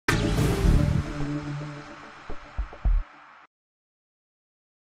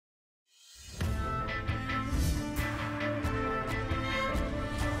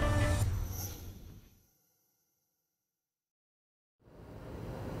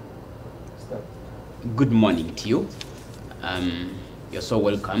Good morning to you. You're so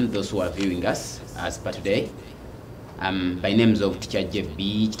welcome, those who are viewing us as per today. By names of Teacher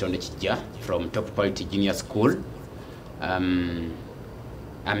JB Chitonde Chija from Top Quality Junior School. I'm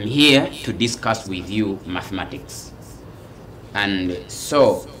here to discuss with you mathematics. And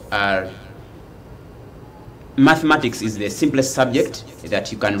so, mathematics is the simplest subject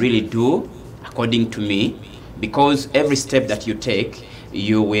that you can really do, according to me, because every step that you take,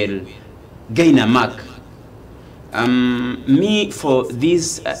 you will gain a mark. Me, for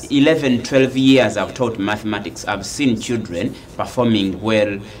these 11, 12 years I've taught mathematics, I've seen children performing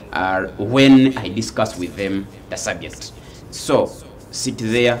well when I discuss with them the subject. So, sit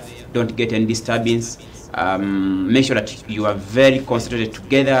there, don't get any disturbance. Make sure that you are very concentrated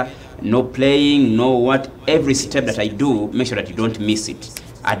together, no playing, no what. Every step that I do, make sure that you don't miss it.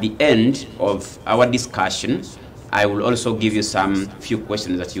 At the end of our discussion, I will also give you some few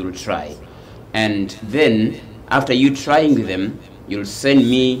questions that you will try. And then, after you trying them, you'll send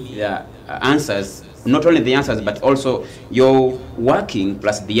me the answers, not only the answers, but also your working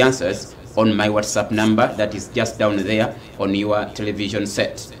plus the answers on my WhatsApp number that is just down there on your television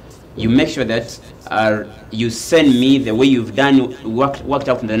set. You make sure that you send me the way you've done, worked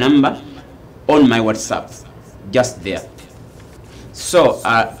out the number on my WhatsApp, just there. So,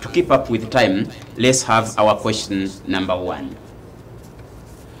 to keep up with time, let's have our question number one.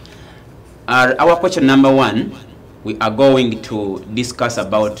 Our question number one, we are going to discuss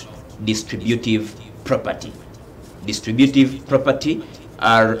about distributive property. Distributive property,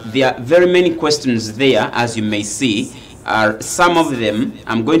 there are very many questions there, as you may see. Some of them,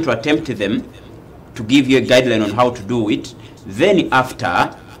 I'm going to attempt them to give you a guideline on how to do it. Then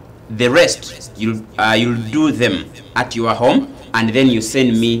after, the rest, you'll do them at your home, and then you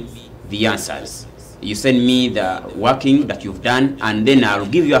send me the answers. You send me the working that you've done, and then I'll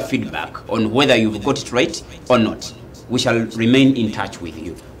give you a feedback on whether you've got it right or not. We shall remain in touch with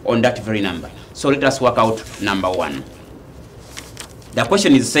you on that very number. So let us work out number one. The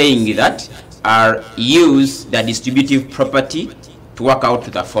question is saying that use the distributive property to work out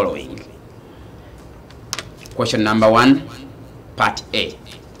the following. Question number one, part A.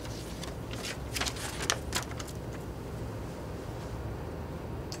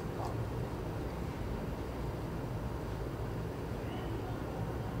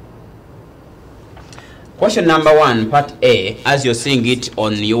 Question number one, part A, as you're seeing it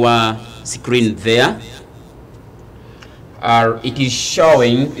on your screen there, it is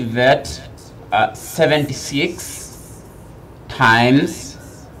showing that 76 times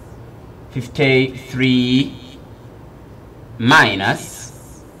 53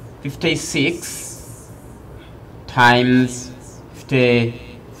 minus 56 times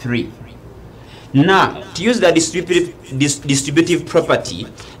 53. Now, to use the distributive property,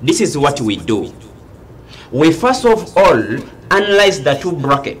 this is what we do. We first of all analyze the two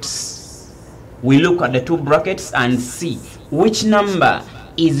brackets. We look at the two brackets and see which number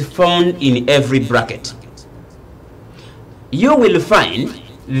is found in every bracket. You will find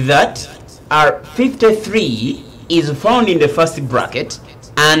that our 53 is found in the first bracket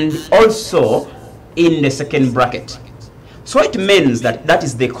and also in the second bracket. So it means that that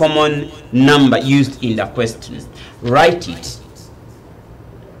is the common number used in the question. Write it.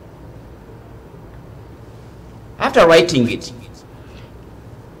 After writing it,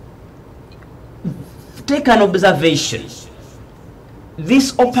 take an observation.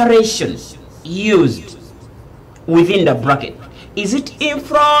 This operation used within the bracket, is it in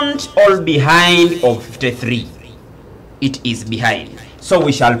front or behind of 53? It is behind. So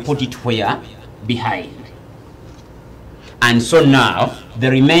we shall put it where? Behind. And so now, the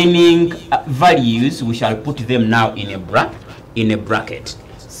remaining values, we shall put them now in a bracket.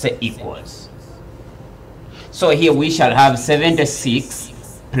 Say equals. So here we shall have 76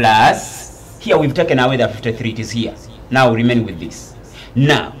 plus, here we've taken away the 53, it is here. Now we remain with this.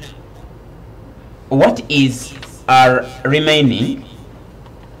 Now, what is our remaining?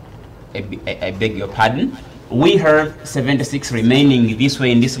 I beg your pardon. We have 76 remaining this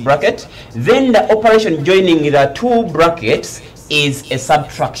way in this bracket. Then the operation joining the two brackets is a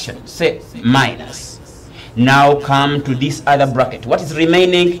subtraction, say minus. Now come to this other bracket. What is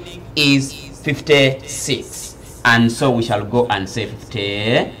remaining is 56. And so we shall go and say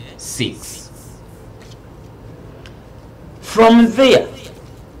 56. From there,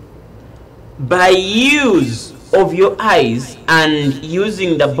 by use of your eyes and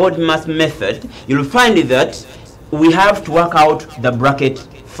using the board math method, you'll find that we have to work out the bracket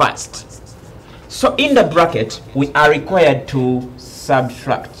first. So in the bracket, we are required to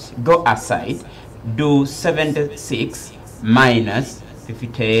subtract. Go aside, do 76 minus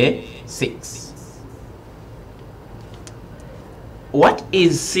 56. 6. What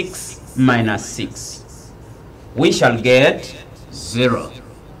is 6 minus 6? We shall get 0.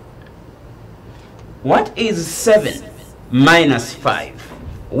 What is 7 minus 5?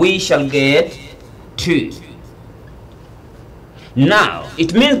 We shall get 2. Now,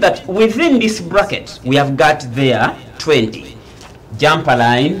 it means that within this bracket, we have got there 20. Jump a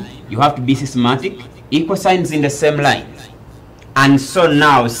line, you have to be systematic, equal signs in the same line. And so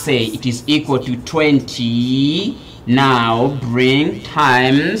now say it is equal to 20. Now bring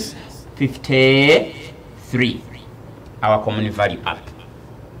times 53, our common value up.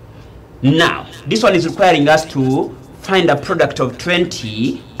 Now, this one is requiring us to find a product of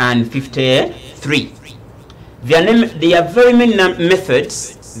 20 and 53. There are very many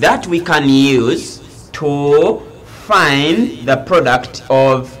methods that we can use to find the product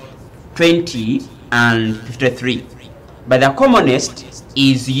of 20 and 53. But the commonest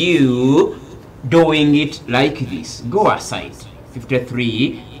is you doing it like this. Go aside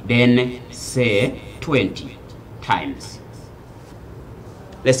 53, then say 20 times.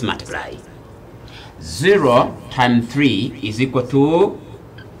 Let's multiply. 0 times 3 is equal to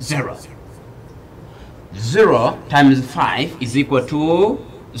 0. 0 times 5 is equal to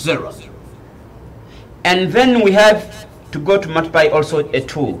 0. And then we have to go to multiply also a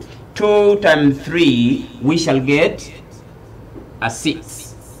 2. 2 times 3, we shall get a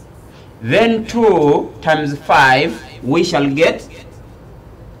 6. Then 2 times 5, we shall get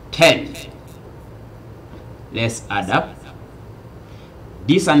 10. Let's add up.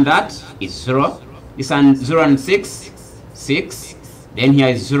 This and that is 0. This and 0 and 6, 6. Then here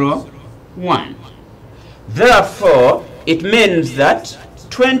is 0, 1. Therefore, it means that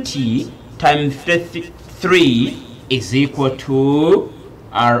 20 times 3 is equal to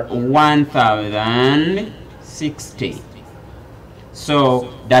our 1060. So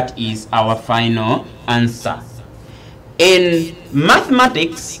that is our final answer. In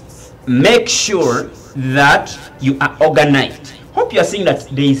mathematics, make sure that you are organized. Hope you are seeing that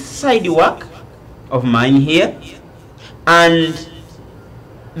there is side work of mine here, and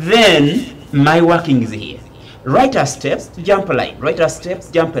then my working is here. Write a step, jump a line, write a step,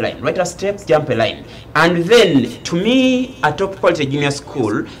 jump a line, write a step, jump a line. And then, to me, at Top Quality Junior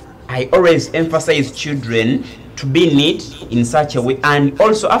School, I always emphasize children to be neat in such a way. And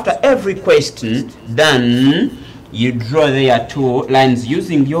also, after every question done, you draw there 2 lines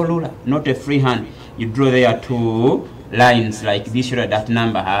using your ruler, not a freehand. You draw there 2 lines like this, show that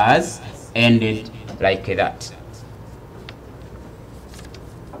number has ended like that.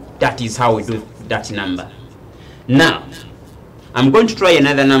 That is how we do that number. Now, I'm going to try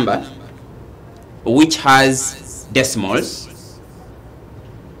another number which has decimals.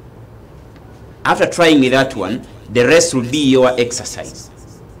 After trying that one, the rest will be your exercise.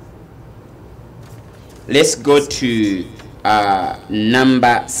 Let's go to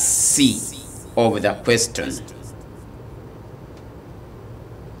number C of the question.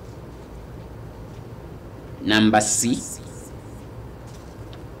 Number C.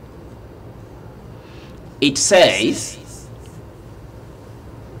 It says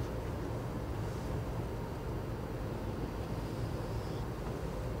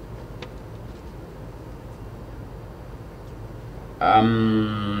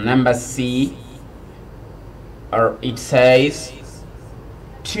number C, or it says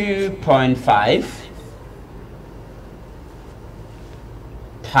 2.5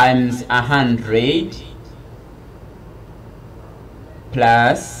 times 100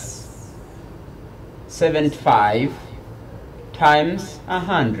 plus 75 times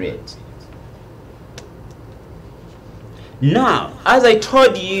 100. Now, as I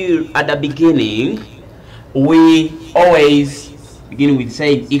told you at the beginning, we always begin with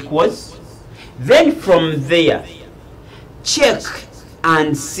saying equals. Then from there, check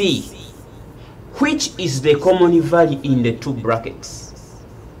and see which is the common value in the 2 brackets.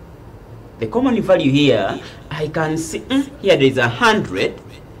 The common value here, I can see here there is 100,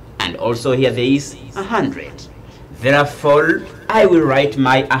 and also here there is 100. Therefore, I will write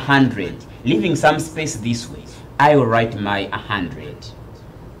my 100, leaving some space this way. I will write my 100.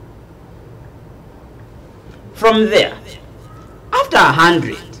 From there, after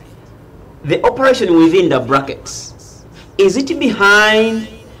 100, the operation within the brackets, is it behind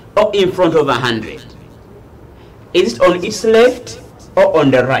or in front of 100? Is it on its left or on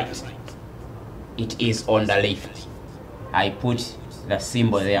the right? It is on the left. I put the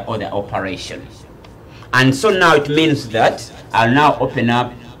symbol there, or the operation. And so now it means that I'll now open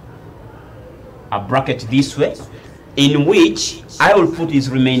up a bracket this way, in which I will put these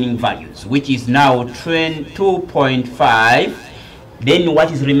remaining values, which is now 2.5 Then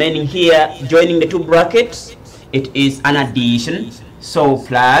what is remaining here, joining the two brackets, it is an addition. So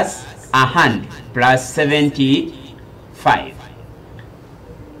plus 100 plus 75.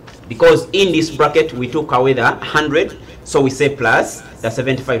 Because in this bracket we took away the 100, so we say plus the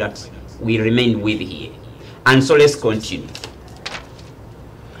 75 that we remained with here. And so let's continue.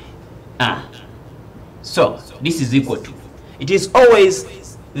 So this is equal to. It is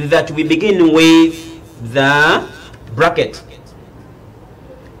always that we begin with the bracket.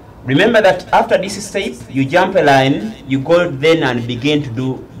 Remember that after this step, you jump a line, you go then and begin to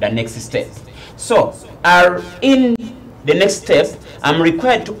do the next step. So in the next step, I'm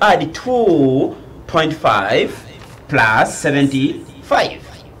required to add 2.5 plus 75.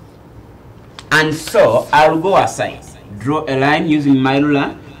 And so I'll go aside, draw a line using my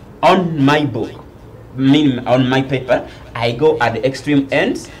ruler on my book, on my paper. I go at the extreme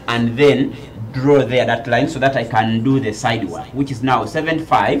ends and then draw there that line so that I can do the side one, which is now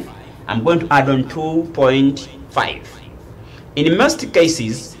 75. I'm going to add on 2.5. In most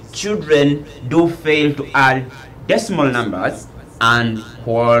cases, children do fail to add decimal numbers and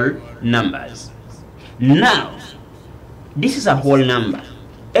whole numbers. Now, this is a whole number.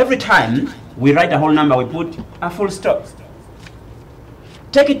 Every time we write a whole number, we put a full stop.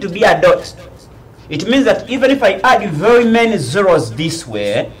 Take it to be a dot. It means that even if I add very many zeros this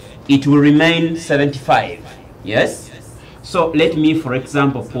way, it will remain 75. Yes? So let me, for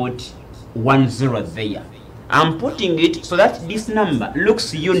example, put 1 0 there. I'm putting it so that this number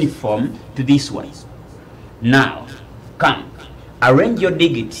looks uniform to this one. Now, come, arrange your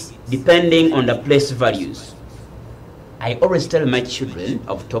digits depending on the place values. I always tell my children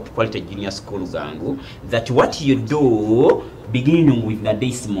of top quality junior school Gangu that what you do, beginning with the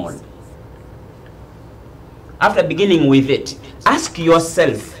decimal. After beginning with it, ask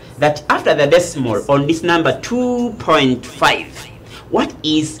yourself that after the decimal on this number 2.5, what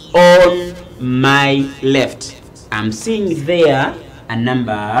is on my left? I'm seeing there a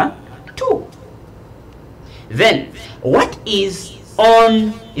number 2. Then, what is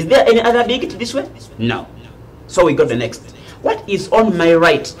on, is there any other digit this way? No. So we got the next. What is on my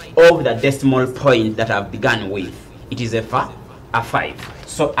right of the decimal point that I've begun with? It is a 5.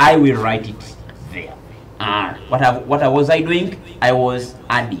 So I will write it there. What was I doing? I was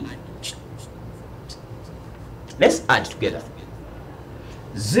adding. Let's add together.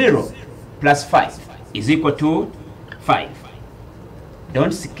 0 plus 5 is equal to 5.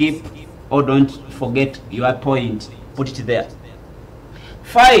 Don't skip or don't forget your point. Put it there.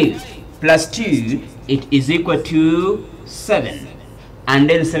 5 plus 2, it is equal to 7. And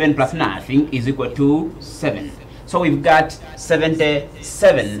then 7 plus nothing is equal to 7. So we've got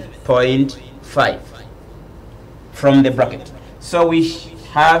 77.5 from the bracket. So we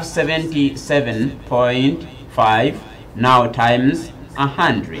have 77.5 now times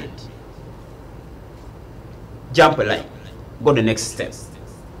 100. Jump a line. Go to the next step.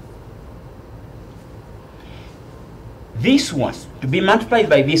 This one to be multiplied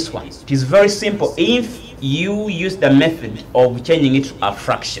by this one. It is very simple if you use the method of changing it to a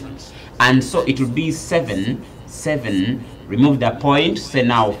fraction. And so it will be 7, remove the point, say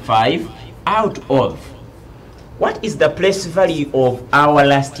now 5, out of. What is the place value of our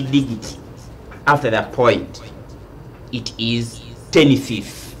last digit after that point? It is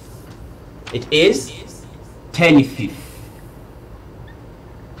 10/5. It is 10/5.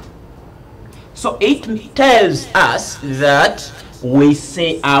 So it tells us that we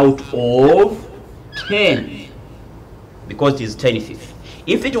say out of 10 because it is 10/5.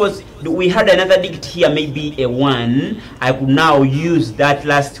 If it was, we had another digit here, maybe a 1, I could now use that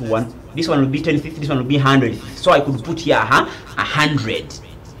last one. This one will be 10/5, this one will be 100. So I could put here 100.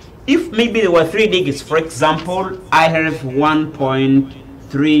 If maybe there were 3 digits, for example, I have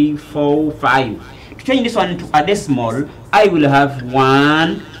 1.345. To change this one to a decimal, I will have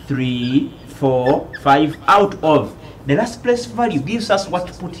 1, 3, 4, 5 out of. The last place value gives us what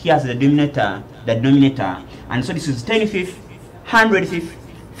to put here as the denominator, and so this is 10/5, 100/5,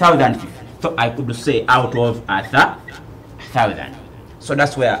 1000/5. So I could say out of 1,000. So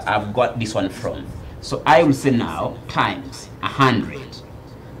that's where I've got this one from. So I will say now times 100.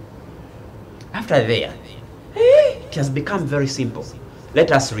 After there, it has become very simple.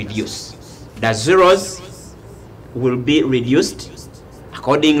 Let us reduce. The zeros will be reduced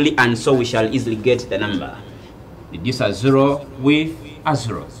accordingly, and so we shall easily get the number. Reduce a 0 with a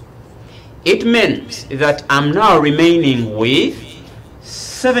 0. It means that I'm now remaining with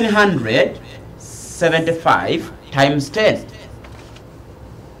 775 times 10.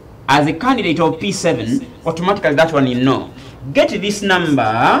 As a candidate of P7, automatically that one you know. Get this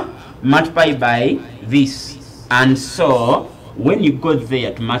number, multiply by this, and so when you go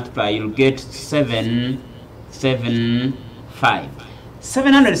there to multiply, you'll get 775.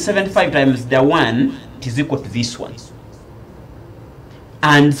 775 times the 1 is equal to this one.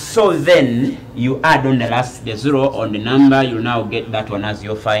 And so then you add on the 0 on the number, you'll now get that one as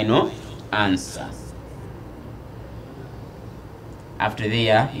your final answer. After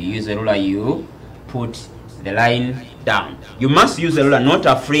there, you use a ruler, you put the line down. You must use a ruler, not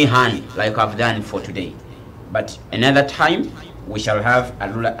a free hand like I've done for today. But another time, we shall have a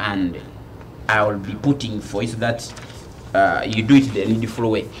ruler and I will be putting for it so that you do it the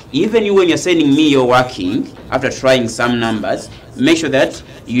needful way. Even you, when you're sending me your working, after trying some numbers, make sure that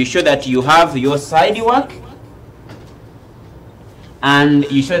you have your side work and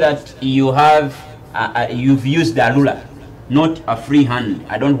you show that you have you've used the ruler, not a free hand.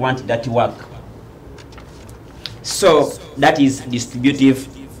 I don't want that to work. So that is distributive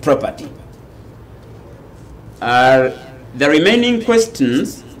property. The remaining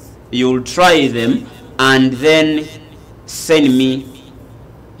questions, you'll try them and then send me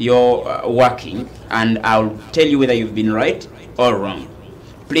your working and I'll tell you whether you've been right or wrong.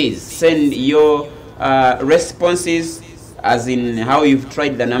 Please send your responses, as in how you've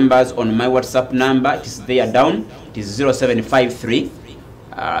tried the numbers, on my WhatsApp number. It is there down. It is 0753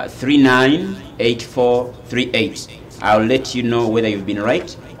 398438. I'll let you know whether you've been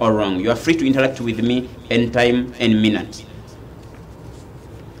right or wrong. You are free to interact with me anytime, any minute.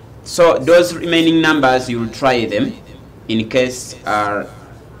 So those remaining numbers, you'll try them in case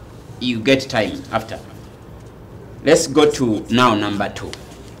you get time after. Let's go to now number 2.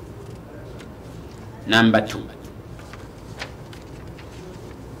 Number 2.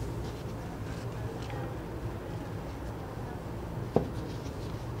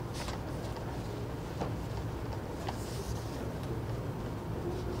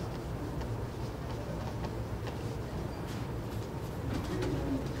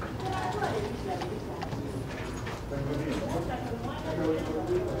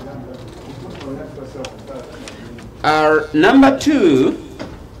 Number 2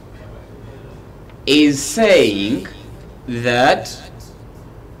 is saying that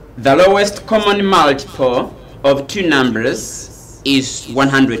the lowest common multiple of two numbers is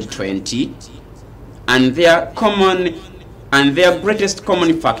 120, and their greatest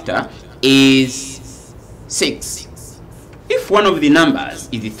common factor is 6. If one of the numbers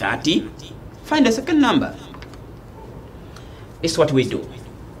is 30, find the second number. It's what we do.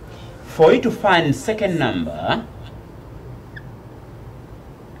 For you to find second number,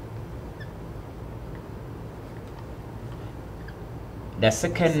 the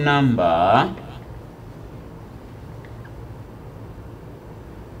second number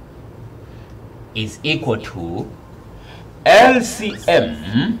is equal to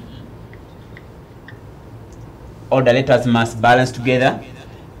LCM, all the letters must balance together,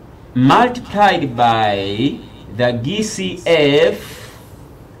 multiplied by the GCF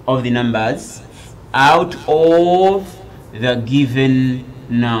of the numbers out of the given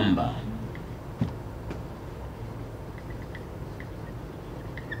number.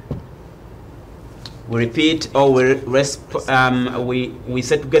 We repeat, or we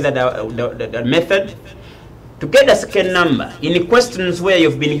set together the method to get the second number. In questions where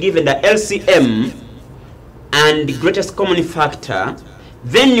you've been given the LCM and the greatest common factor,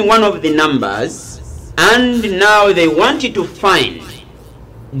 then one of the numbers, and now they want you to find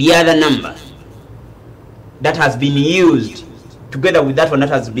the other number that has been used together with that one that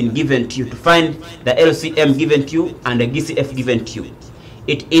has been given to you, to find the LCM given to you and the GCF given to you.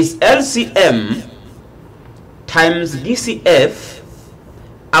 It is LCM times GCF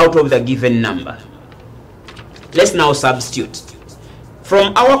out of the given number. Let's now substitute.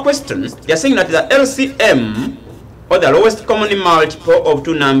 From our question, they are saying that the LCM, or the lowest common multiple of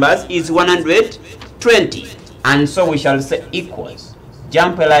two numbers, is 120. And so we shall say equals.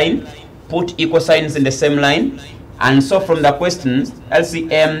 Jump a line, put equal signs in the same line. And so from the question,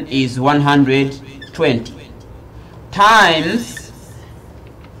 LCM is 120. Times,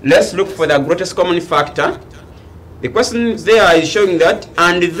 let's look for the greatest common factor. The question there is showing that,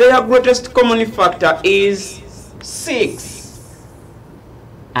 and their greatest common factor is 6.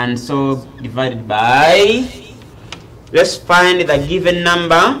 And so divided by, let's find the given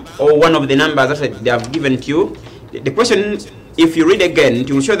number, or one of the numbers that they have given to you. The question, if you read again, it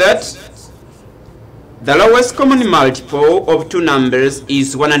will show that the lowest common multiple of two numbers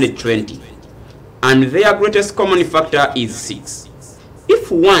is 120, and their greatest common factor is 6. If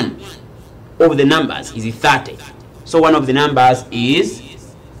one of the numbers is 30, so one of the numbers is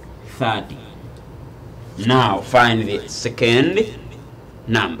 30. Now find the second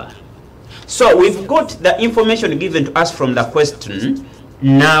number. So we've got the information given to us from the question.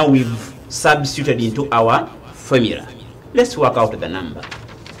 Now we've substituted into our formula. Let's work out the number.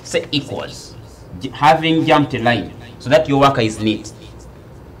 Say equals, having jumped a line so that your worker is neat.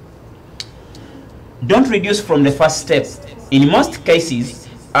 Don't reduce from the first step. In most cases,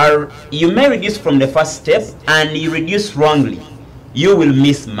 you may reduce from the first step and you reduce wrongly. You will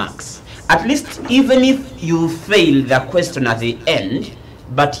miss marks. At least even if you fail the question at the end,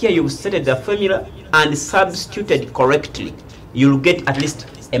 but here you've stated the formula and substituted correctly, you'll get at least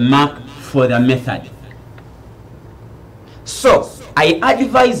a mark for the method. So I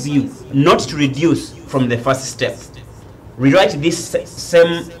advise you not to reduce from the first step. Rewrite this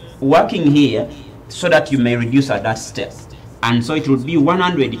same working here so that you may reduce at that step. And so it will be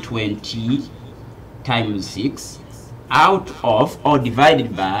 120 times 6 out of or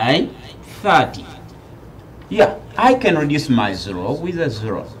divided by 30. Yeah, I can reduce my 0 with a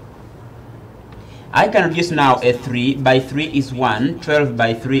 0. I can reduce now a 3 by 3 is 1, 12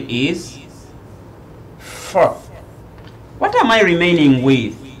 by 3 is 4. What am I remaining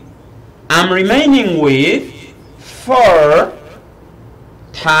with? I'm remaining with 4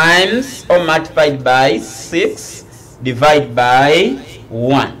 times or multiplied by 6 divided by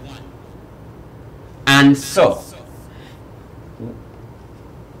 1. And so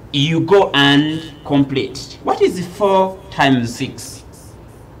you go and complete. What is 4 times 6?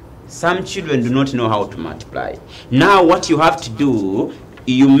 Some children do not know how to multiply. Now what you have to do,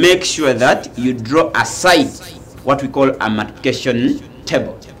 you make sure that you draw aside what we call a multiplication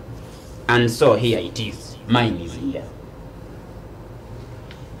table. And so here it is. Mine is here.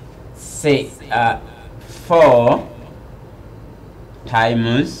 Say 4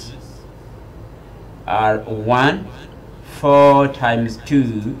 times 1, 4 times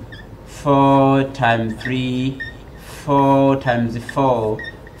 2, 4 times 3, 4 times 4,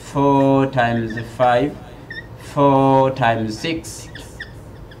 4 times 5, 4 times 6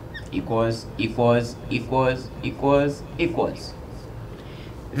 equals.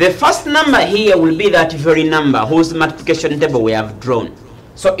 The first number here will be that very number whose multiplication table we have drawn.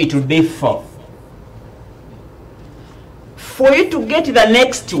 So it will be 4. For you to get the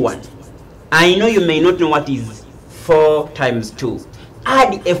next one, I know you may not know what is 4 times 2.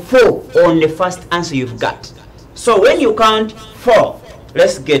 Add a 4 on the first answer you've got. So when you count 4,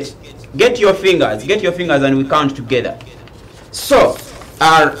 let's get your fingers and we count together. So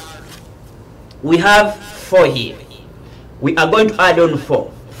we have 4 here. We are going to add on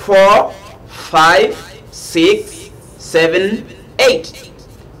 4. 4, 5, 6, 7, 8.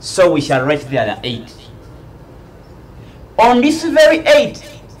 So we shall write there the 8. On this very 8,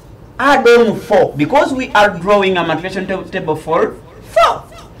 add on 4 because we are drawing a multiplication table for 4.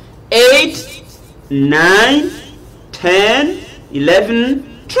 8, 9, 10,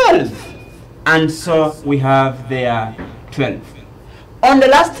 11, 12. And so we have there 12. On the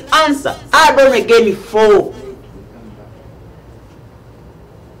last answer, add on again 4